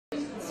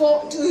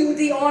For doing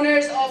the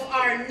honors of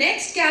our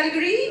next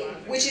category,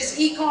 which is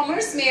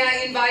e-commerce, may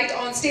I invite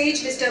on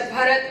stage Mr.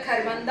 Bharat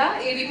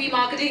Kharbanda, AVP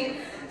Marketing,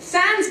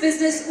 Fans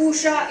Business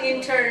Usha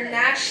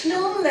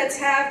International. Let's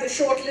have the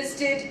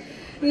shortlisted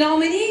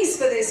nominees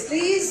for this,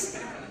 please.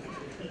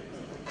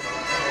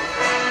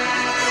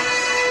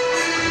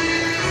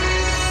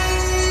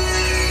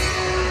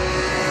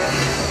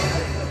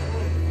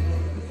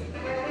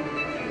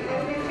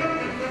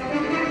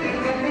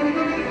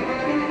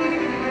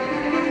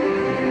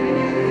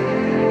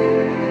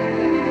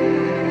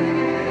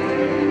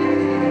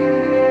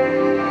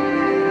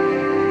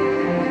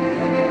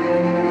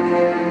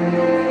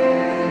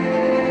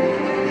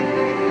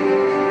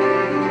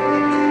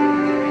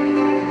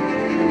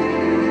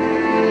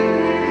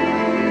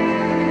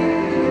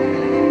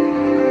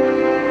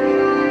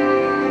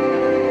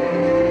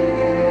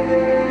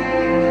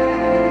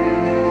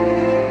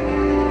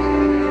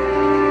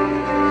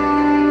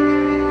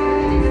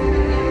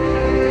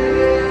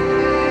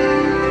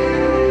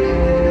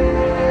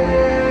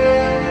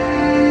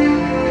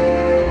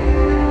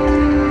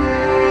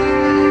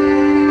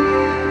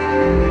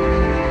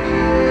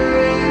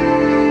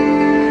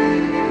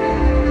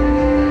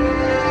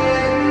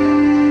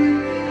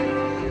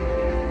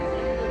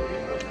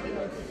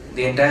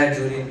 The entire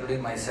jury,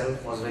 including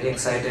myself, was very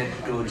excited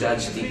to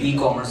judge the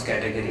e-commerce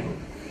category.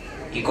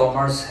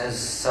 E-commerce has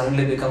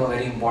suddenly become a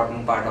very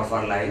important part of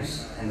our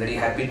lives, and very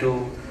happy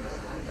to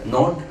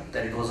note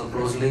that it was a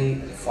closely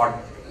fought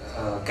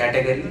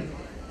category.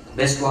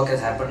 Best work has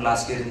happened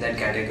last year in that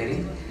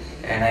category,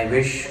 and I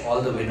wish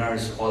all the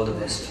winners all the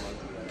best.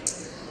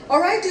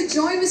 Alright, to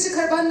join Mr.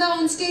 Kharbanda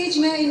on stage,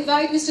 may I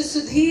invite Mr.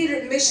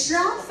 Sudhir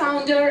Mishra,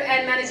 founder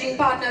and managing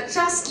partner,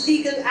 Trust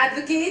Legal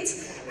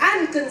Advocates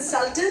and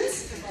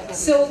Consultants,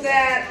 so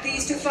that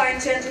these two fine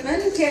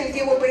gentlemen can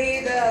give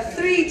away the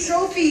 3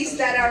 trophies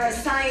that are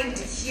assigned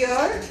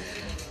here.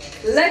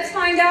 Let's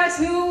find out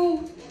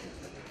who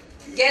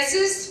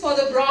guesses for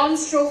the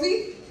bronze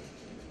trophy.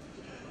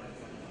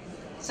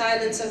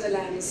 Silence of the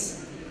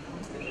lambs.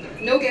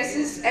 No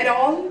guesses at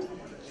all.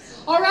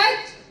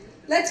 Alright,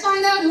 let's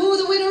find out who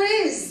the winner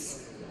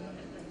is.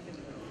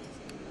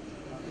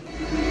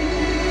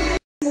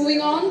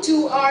 Moving on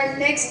to our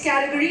next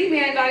category,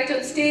 may I invite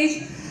on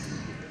stage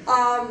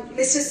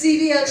Mr.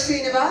 CVL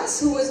Srinivas,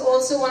 who is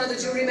also one of the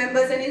jury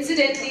members and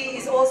incidentally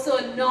is also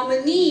a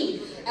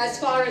nominee as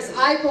far as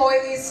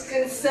IPOI is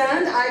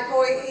concerned.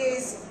 IPOI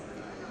is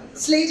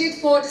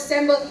slated for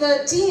December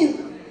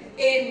 13th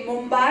in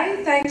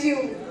Mumbai. Thank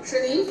you,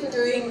 Srini, for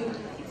doing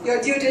your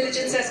due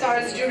diligence as far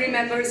as the jury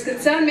member is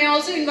concerned. May I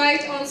also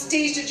invite on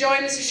stage to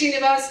join Mr.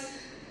 Srinivas,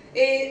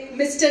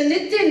 Mr.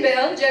 Nitin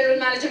Bell, General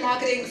Manager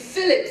Marketing,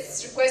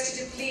 Philips,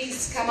 requested to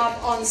please come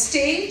up on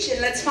stage and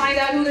let's find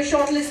out who the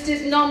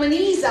shortlisted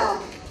nominees are.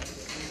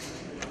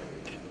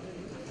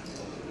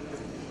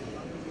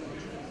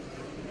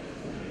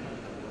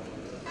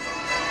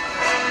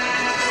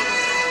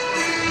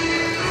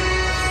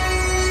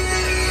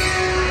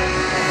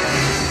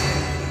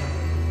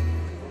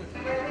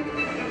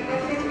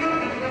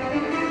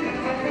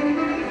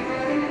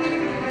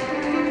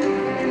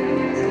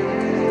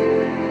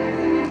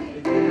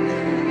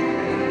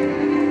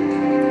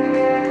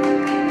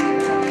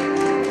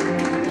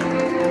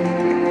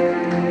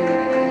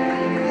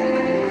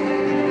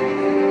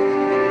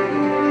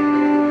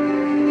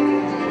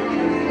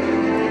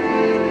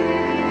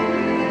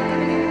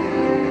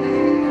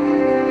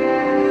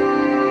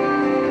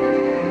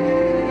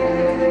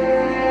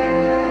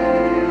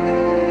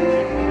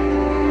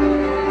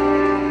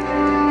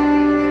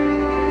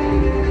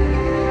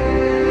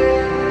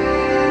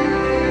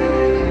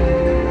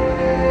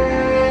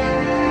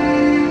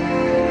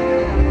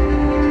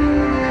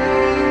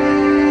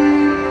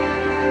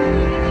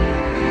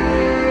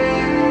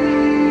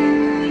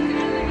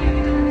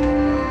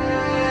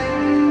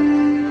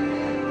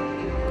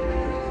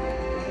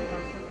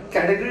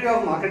 Category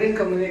of marketing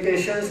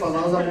communications was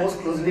one of the most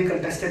closely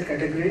contested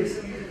categories.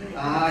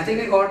 I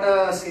think we got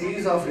a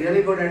series of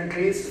really good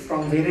entries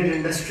from varied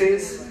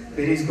industries,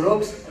 various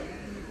groups.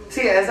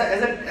 See,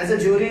 as a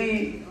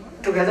jury,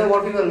 together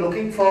what we were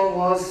looking for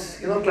was,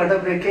 clutter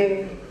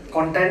breaking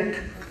content,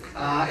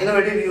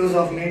 innovative use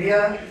of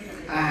media,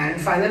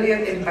 and finally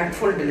an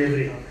impactful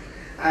delivery.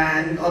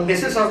 And on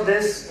basis of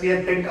this, we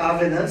have picked our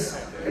winners.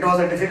 It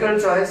was a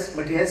difficult choice,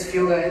 but yes,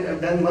 few guys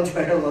have done much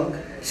better work,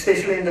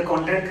 especially in the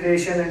content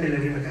creation and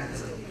delivery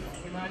mechanism.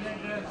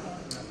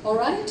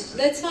 Alright,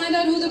 let's find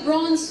out who the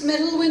bronze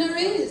medal winner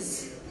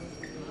is.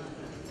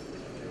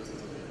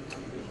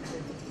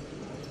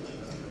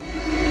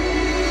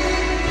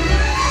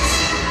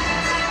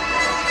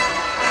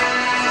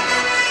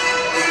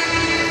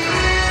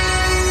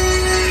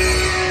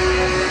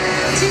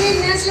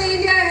 Team Nestle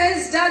India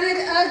has done it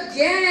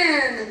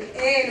again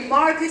in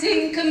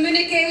marketing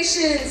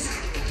communications.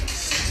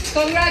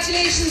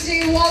 Congratulations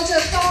to Walter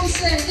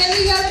Thompson. Can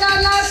we hear it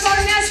out loud for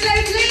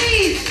Nestle,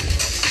 please?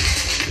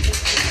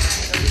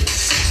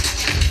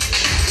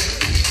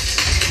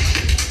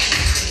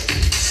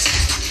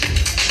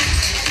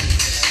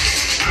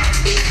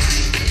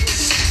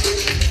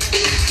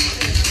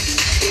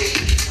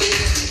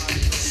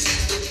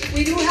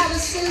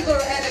 silver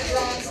and a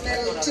bronze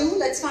medal too.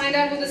 Let's find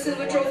out who the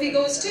silver trophy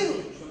goes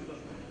to.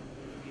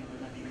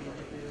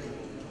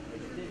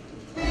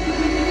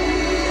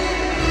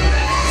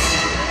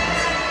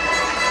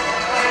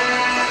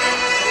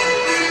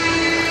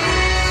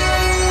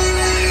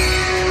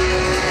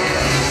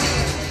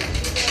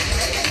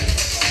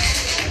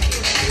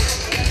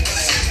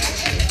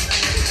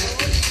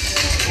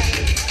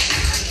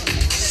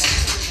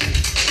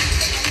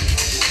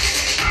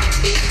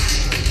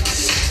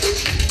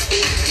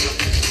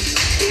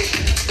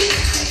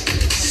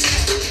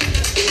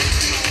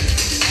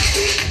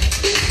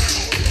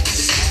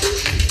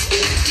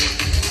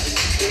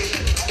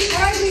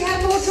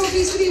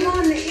 Trophies to be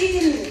won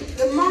in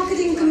the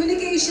marketing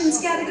communications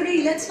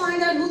category. Let's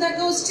find out who that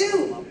goes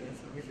to.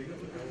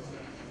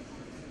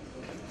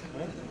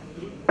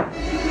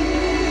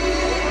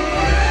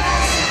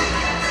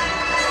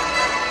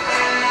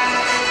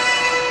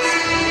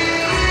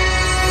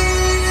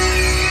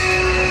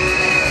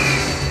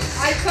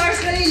 I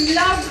personally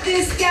loved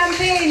this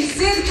campaign,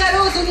 Zid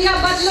Karo Duniya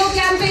Badlo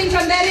campaign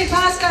from Mary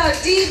Pasta,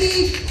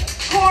 DB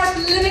Corp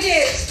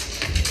Limited,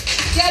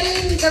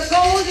 getting the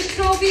gold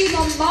trophy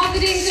from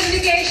marketing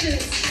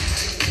communications.